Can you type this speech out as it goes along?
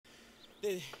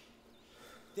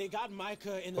They got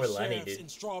Micah and the Poor Lenny, sheriffs dude. in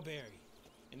Strawberry,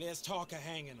 and there's talk of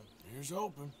hanging him. Here's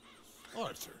hoping.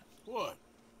 Arthur, what?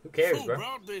 Who cares, Who bro?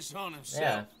 brought this on himself?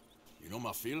 Yeah. You know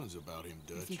my feelings about him,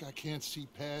 Dutch. You think I can't see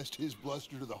past his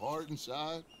bluster to the heart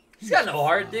inside? He's got no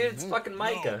heart, dude. It's fucking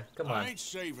Micah. No, Come I on. ain't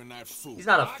saving that fool. He's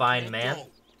not a I fine can't man. go.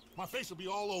 My face will be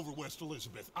all over West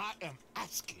Elizabeth. I am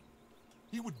asking.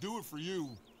 He would do it for you.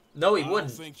 No, he I wouldn't.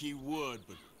 don't think he would,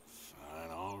 but fine,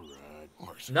 all right.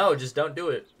 Arthur. No, just don't do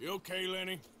it. You okay,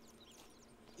 Lenny?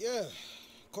 Yeah,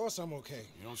 of course I'm okay.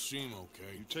 You don't seem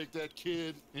okay. You take that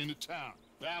kid into town.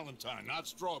 Valentine, not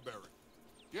Strawberry.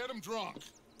 Get him drunk.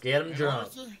 Get him And drunk.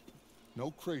 Arthur,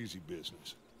 no crazy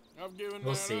business. I've given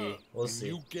We'll that see. up. We'll And see.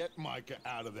 you get Micah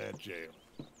out of that jail.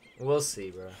 We'll see,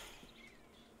 bro.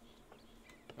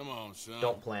 Come on, son.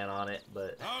 Don't plan on it,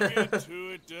 but. I'll get to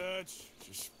it, Dutch.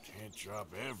 Just can't drop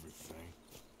everything.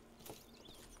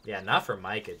 Yeah, not for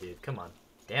Micah, dude. Come on.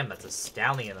 Damn, that's a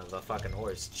stallion of a fucking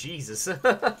horse. Jesus.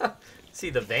 See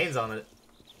the veins on it.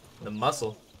 The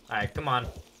muscle. Alright, come on.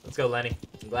 Let's go, Lenny.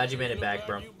 I'm glad you made it Look back, like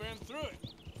bro. You've been through it.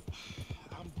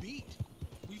 I'm beat.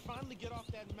 We finally get off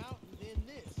that mountain, then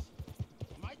this.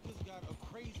 Micah's got a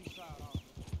crazy side on him.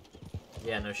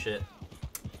 Yeah, no shit.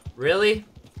 Really?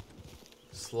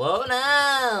 Slow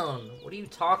down. What are you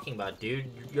talking about, dude?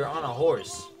 You're on a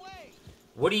horse.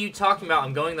 What are you talking about?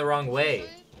 I'm going the wrong way.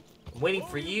 I'm waiting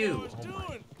for you. Oh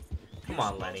my. Come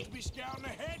on, Lenny. Be scouting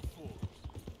ahead for.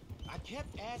 I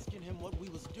kept asking him what we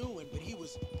was doing, but he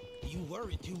was, "You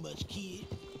worry too much, kid.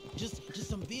 Just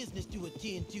some business to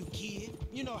attend to, kid.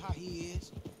 You know how he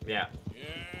is." Yeah.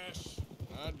 Yes,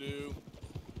 I do.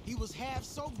 He was half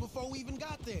soaked before we even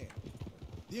got there.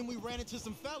 Then we ran into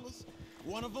some fellas.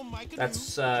 One of them, Micah,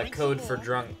 That's drank code some for more.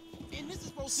 drunk. And this is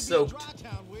supposed Soaked. to be a dry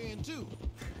town we're in too.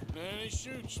 And he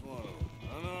shoots one of them.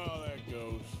 I know how that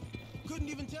goes. Couldn't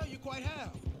even tell you quite how.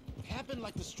 Happened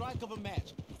like the strike of a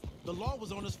match. The law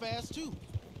was on us fast too.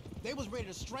 They was ready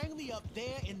to strangle me up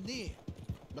there and then.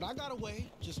 But I got away,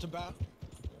 just about.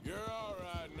 You're all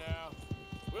right now.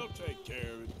 We'll take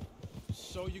care of it.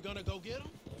 So you gonna go get him?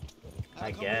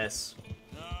 I guess.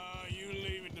 No, you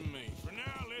leave it to me. For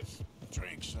now, let's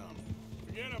drink some.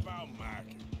 Forget about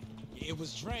Mike. It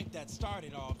was drink that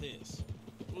started all this.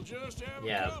 We'll just have a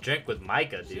Yeah, cup. drink with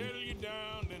Micah, dude. Settle you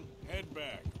down, then head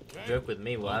back. Okay? Drink with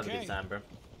me. We'll have a Okay. good time, bro.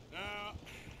 Now,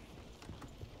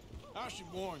 I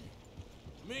should warn you.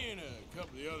 Me and a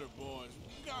couple of the other boys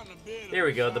got in a bit of Here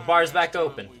we go, a the fight bar's back last time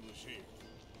open. we was here.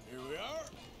 Here we are.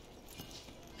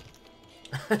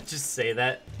 Just say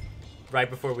that right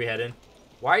before we head in.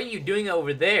 Why are you doing it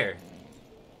over there?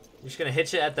 You're just gonna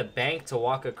hitch it at the bank to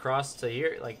walk across to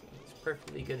here? Like, it's a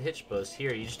perfectly good hitch post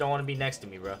here. You just don't want to be next to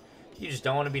me, bro. You just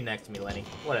don't want to be next to me, Lenny.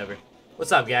 Whatever.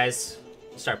 What's up, guys?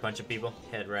 Start punching people.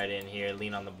 Head right in here.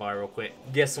 Lean on the bar real quick.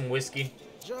 Get some whiskey.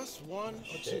 Just one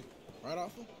or two. Shit. Right,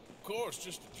 Arthur? Of course,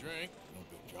 just a drink. No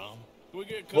big drama. Can we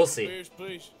get a couple We'll see. beers,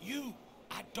 please? You,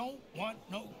 I don't want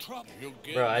no trouble. You'll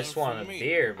get Bro, I none just want from a me.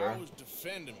 beer, bro. I was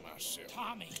defending myself.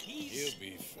 Tommy, he's... He'll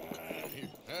be fine. Here,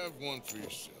 have one for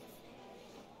yourself.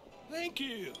 Thank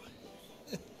you.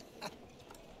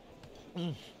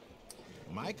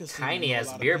 Micah seemed to Tiny know a ass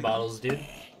lot of beer people. bottles, dude.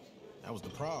 That was the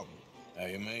problem. How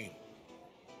you mean?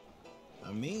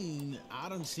 I mean, I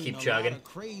done seen Keep a chugging. lot of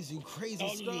crazy A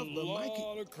stuff, but Micah...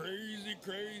 lot of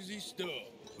crazy stuff.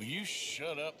 Will you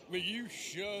shut up? Will you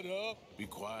shut up? Be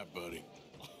quiet, buddy.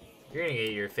 You're gonna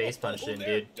get your face punched in,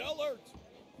 they're dude. dullards.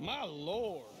 My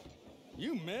lord.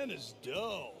 You men is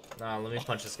dull. Nah, let me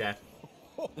punch this guy.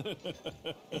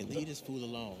 Hey, leave this fool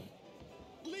alone.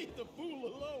 Leave the fool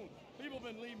alone. People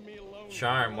been leaving me alone.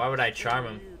 Charm. Why would I charm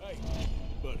him? Hey,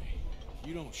 buddy, if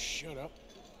you don't shut up,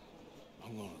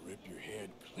 I'm gonna rip your head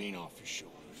clean off your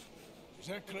shoulders. Is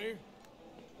that clear?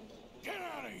 Get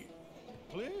out of here!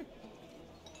 Clear?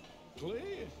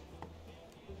 Clear.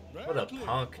 Very What a clear.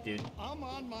 punk, dude. I'm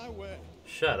on my way.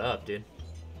 Shut up, dude.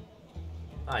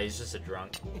 Ah, he's just a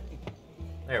drunk.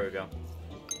 There we go.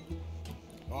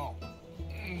 Oh.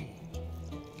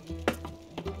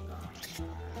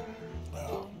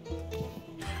 Oh.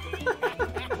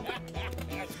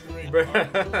 That's great.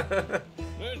 Bruh.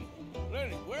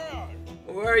 Lenny, where are you?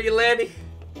 Where are you, Lanny?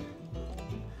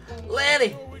 Lanny!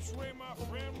 Know which way my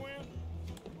friend went?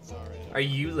 Sorry. Are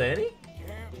you Lanny?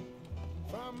 Can't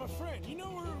find my friend. You know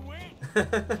where he went?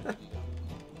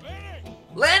 Lenny!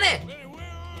 Lenny! Lenny,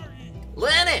 where are you?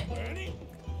 Lenny! Lenny?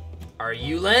 Are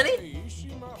you Hey, Lenny? you see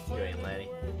my You friend ain't Lenny.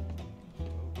 anywhere?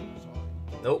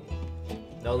 Nope.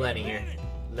 No Lenny here.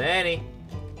 Lenny!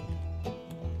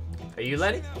 Are you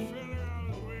Lenny? That fella I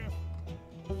was with?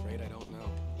 Afraid I don't know.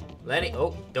 Lenny?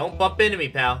 Oh, don't bump into me,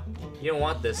 pal. You don't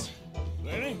want this.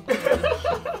 Lenny?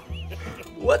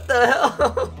 What the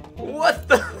hell? What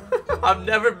the? I've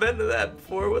never been to that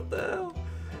before. What the hell?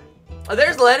 Oh,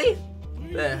 there's Lenny.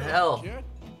 The hell?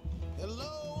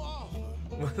 Hello,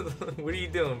 Arthur. What are you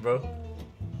doing, bro?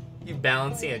 You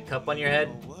balancing a cup on your head?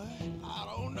 What? I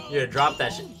don't know. You gonna drop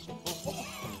that shit?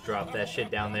 Drop that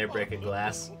shit down there, break a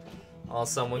glass. Oh,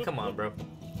 someone, come on, bro.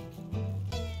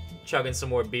 Chugging some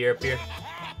more beer up here.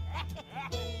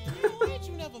 Why did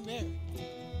you never marry?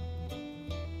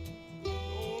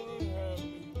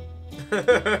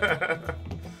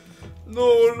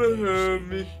 No one heard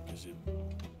me.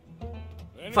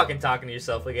 Fucking talking to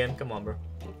yourself again. Come on, bro.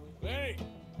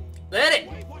 Lenny!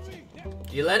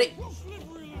 You Lenny?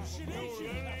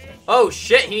 Oh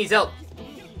shit, he needs help.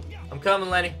 I'm coming,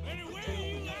 Lenny.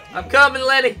 I'm coming,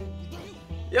 Lenny.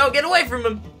 Yo, get away from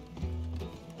him.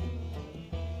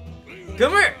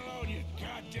 Come here.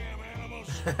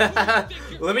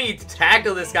 Let me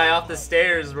tackle this guy off the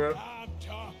stairs, bro. I'm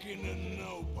talking to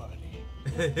nobody.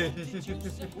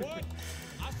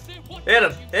 Hit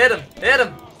him, hit him, hit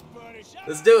him.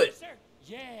 Let's do it.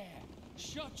 Yeah,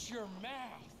 shut your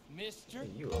mouth, mister.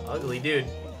 You ugly dude.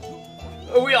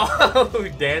 Oh, we all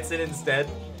dancing instead.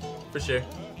 For sure.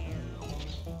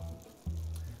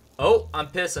 Oh, I'm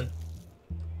pissing.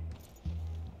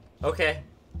 Okay.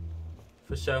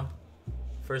 For sure.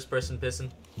 First person pissing.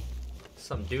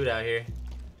 Some dude out here.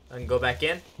 I can go back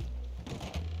in.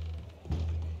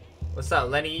 What's up,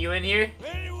 Lenny? You in here?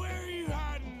 Lenny, where are you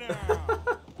hiding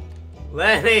now?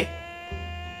 Lenny!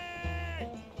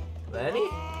 Lenny?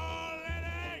 Oh,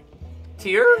 Lenny!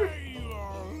 Tear? There you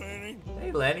are, Lenny.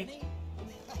 Hey, Lenny.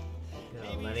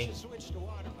 Yo, Lenny. Switch to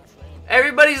water, my friend.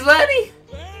 Everybody's Lenny!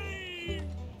 Lenny!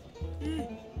 You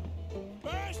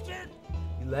bastard!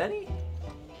 You Lenny?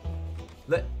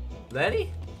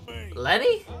 Lenny? Wait,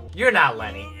 Lenny? You're not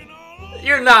Lenny. looking all over,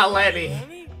 You're not Lenny.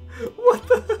 Lenny. What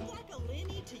the? Like a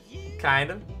Lenny to you.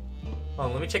 Kind of. Hold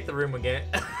on, let me check the room again.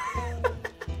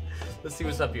 Let's see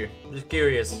what's up here. I'm just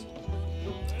curious.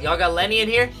 Y'all got Lenny in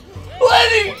here?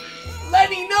 Lenny!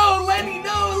 Lenny, no! Lenny,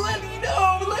 no! Lenny,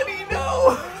 no! Lenny,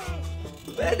 no!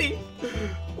 Lenny!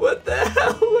 What the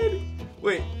hell, Lenny?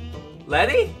 Wait,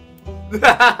 Lenny?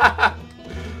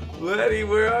 Lenny,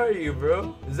 where are you,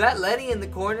 bro? Is that Lenny in the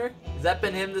corner? Has that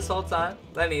been him this whole time?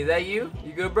 Lenny, is that you?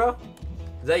 You good, bro?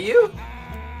 Is that you?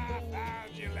 I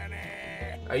found you, Lenny.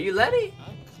 Are you Lenny?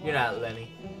 You're not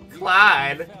Lenny.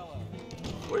 Clyde?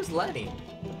 Where's Lenny?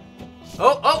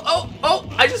 Oh, oh, oh, oh!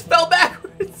 I just fell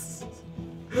backwards!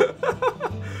 I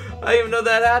didn't even know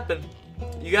that happened.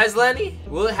 You guys Lenny?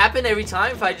 Will it happen every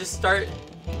time if I just start...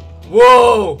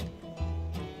 Whoa!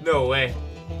 No way.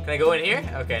 Can I go in here?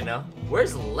 Okay, no.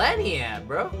 Where's Lenny at,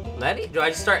 bro? Lenny? Do I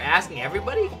just start asking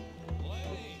everybody?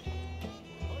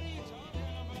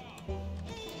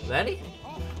 Lenny?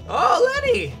 Oh,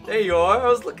 Lenny! There you are. I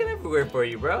was looking everywhere for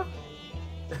you, bro.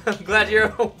 I'm glad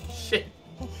you're... Oh, shit.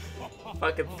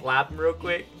 Fucking slap him real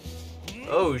quick.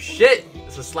 Oh, shit.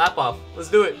 It's a slap off. Let's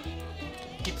do it.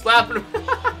 Keep slapping him.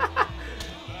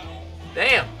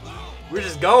 Damn. We're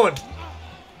just going.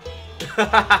 You're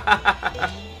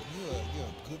a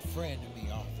good friend to me,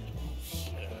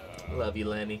 Arthur. Love you,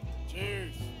 Lenny.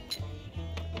 Cheers.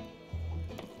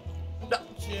 No.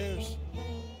 Cheers.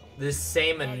 This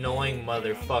same annoying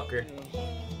motherfucker.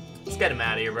 Let's get him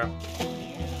out of here, bro.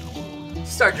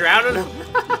 Start drowning him.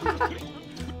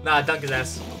 Nah, dunk his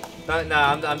ass. Nah,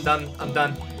 I'm done. I'm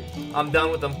done. I'm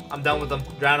done with him. I'm done with him.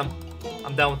 Drown him.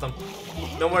 I'm done with him.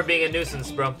 No more being a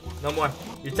nuisance, bro. No more.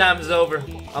 Your time is over.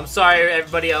 I'm sorry,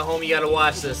 everybody at home. You gotta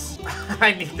watch this.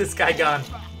 I need this guy gone.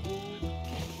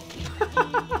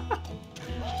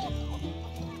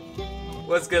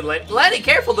 What's good, Lenny? Lenny,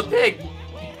 careful, the pig.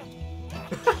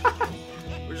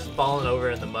 We're just falling over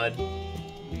in the mud.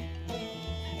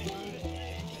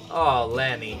 Oh,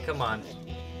 Lenny, come on.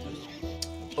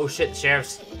 Oh shit, the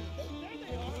sheriff's.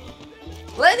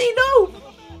 Lenny, no!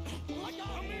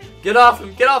 Get off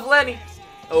him, get off Lenny!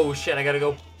 Oh shit, I gotta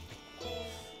go.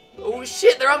 Oh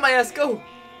shit, they're on my ass, go!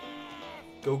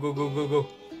 Go, go, go, go, go.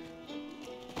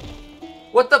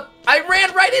 What the? I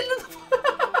ran right into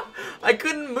the... I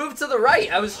couldn't move to the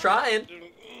right, I was trying.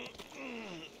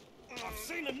 I've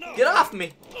seen enough. Get off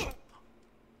me!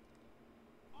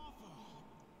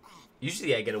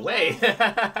 Usually I get away.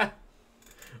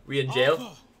 We in jail?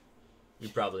 Arthur. We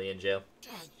probably in jail.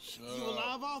 You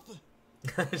alive,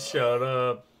 Arthur? Shut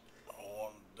up. I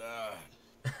want to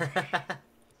die.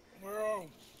 Well,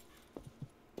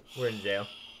 We're in jail.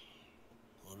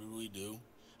 what did we do?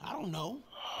 I don't know.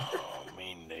 Oh,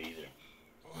 me neither.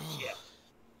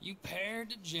 You pair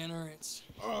degenerates.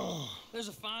 There's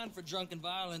a fine for drunken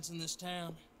violence in this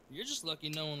town. You're just lucky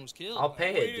no one was killed. I'll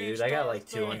pay it, dude. I got like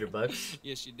 200 bucks.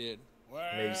 Yes, you did. Well,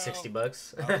 Maybe 60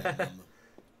 bucks. I remember.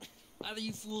 Either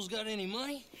you fools got any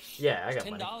money? Yeah, I got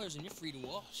 $10 money. and you're free to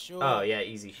walk. Sure. Oh, yeah,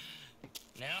 easy.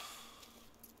 Now,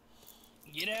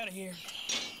 get out of here.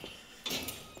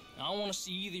 I don't want to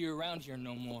see either of you around here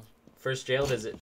no more. First jail visit.